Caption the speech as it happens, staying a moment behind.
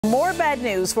More bad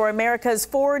news for America's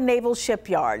 4 naval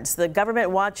shipyards. The government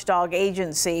watchdog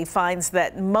agency finds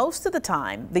that most of the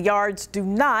time, the yards do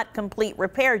not complete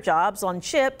repair jobs on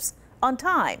ships on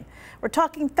time. We're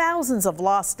talking thousands of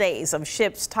lost days of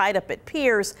ships tied up at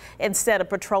piers instead of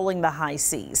patrolling the high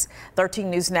seas. 13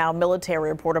 News Now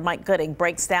military reporter Mike Gooding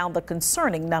breaks down the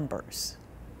concerning numbers.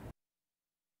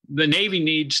 The Navy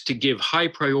needs to give high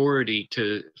priority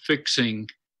to fixing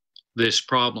this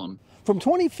problem. From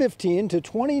 2015 to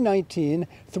 2019,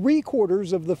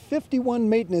 3/4 of the 51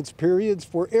 maintenance periods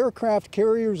for aircraft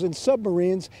carriers and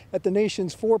submarines at the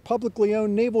nation's 4 publicly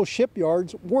owned naval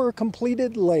shipyards were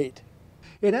completed late.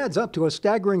 It adds up to a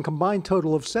staggering combined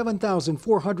total of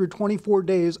 7,424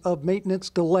 days of maintenance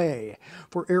delay.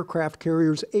 For aircraft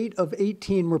carriers, 8 of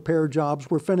 18 repair jobs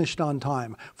were finished on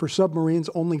time. For submarines,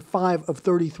 only 5 of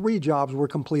 33 jobs were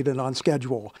completed on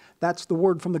schedule. That's the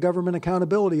word from the Government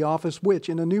Accountability Office, which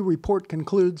in a new report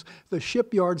concludes the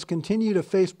shipyards continue to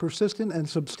face persistent and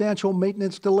substantial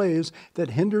maintenance delays that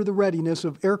hinder the readiness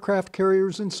of aircraft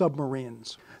carriers and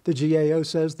submarines. The GAO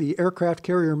says the aircraft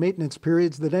carrier maintenance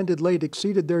periods that ended late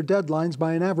exceeded their deadlines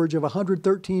by an average of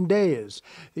 113 days.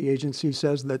 The agency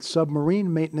says that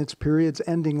submarine maintenance periods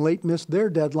ending late missed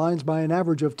their deadlines by an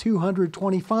average of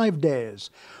 225 days.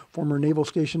 Former Naval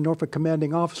Station Norfolk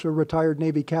Commanding Officer, retired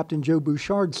Navy Captain Joe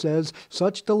Bouchard, says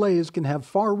such delays can have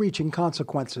far-reaching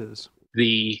consequences.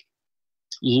 The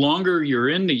longer you're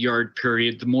in the yard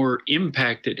period, the more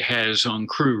impact it has on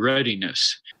crew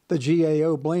readiness. The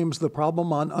GAO blames the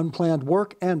problem on unplanned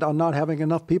work and on not having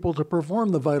enough people to perform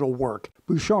the vital work.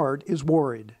 Bouchard is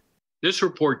worried. This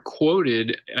report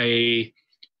quoted a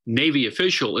Navy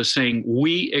official as saying,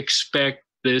 "We expect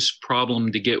this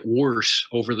problem to get worse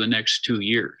over the next 2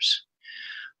 years."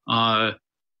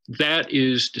 That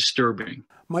is disturbing.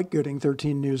 Mike Gooding,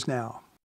 13 News Now.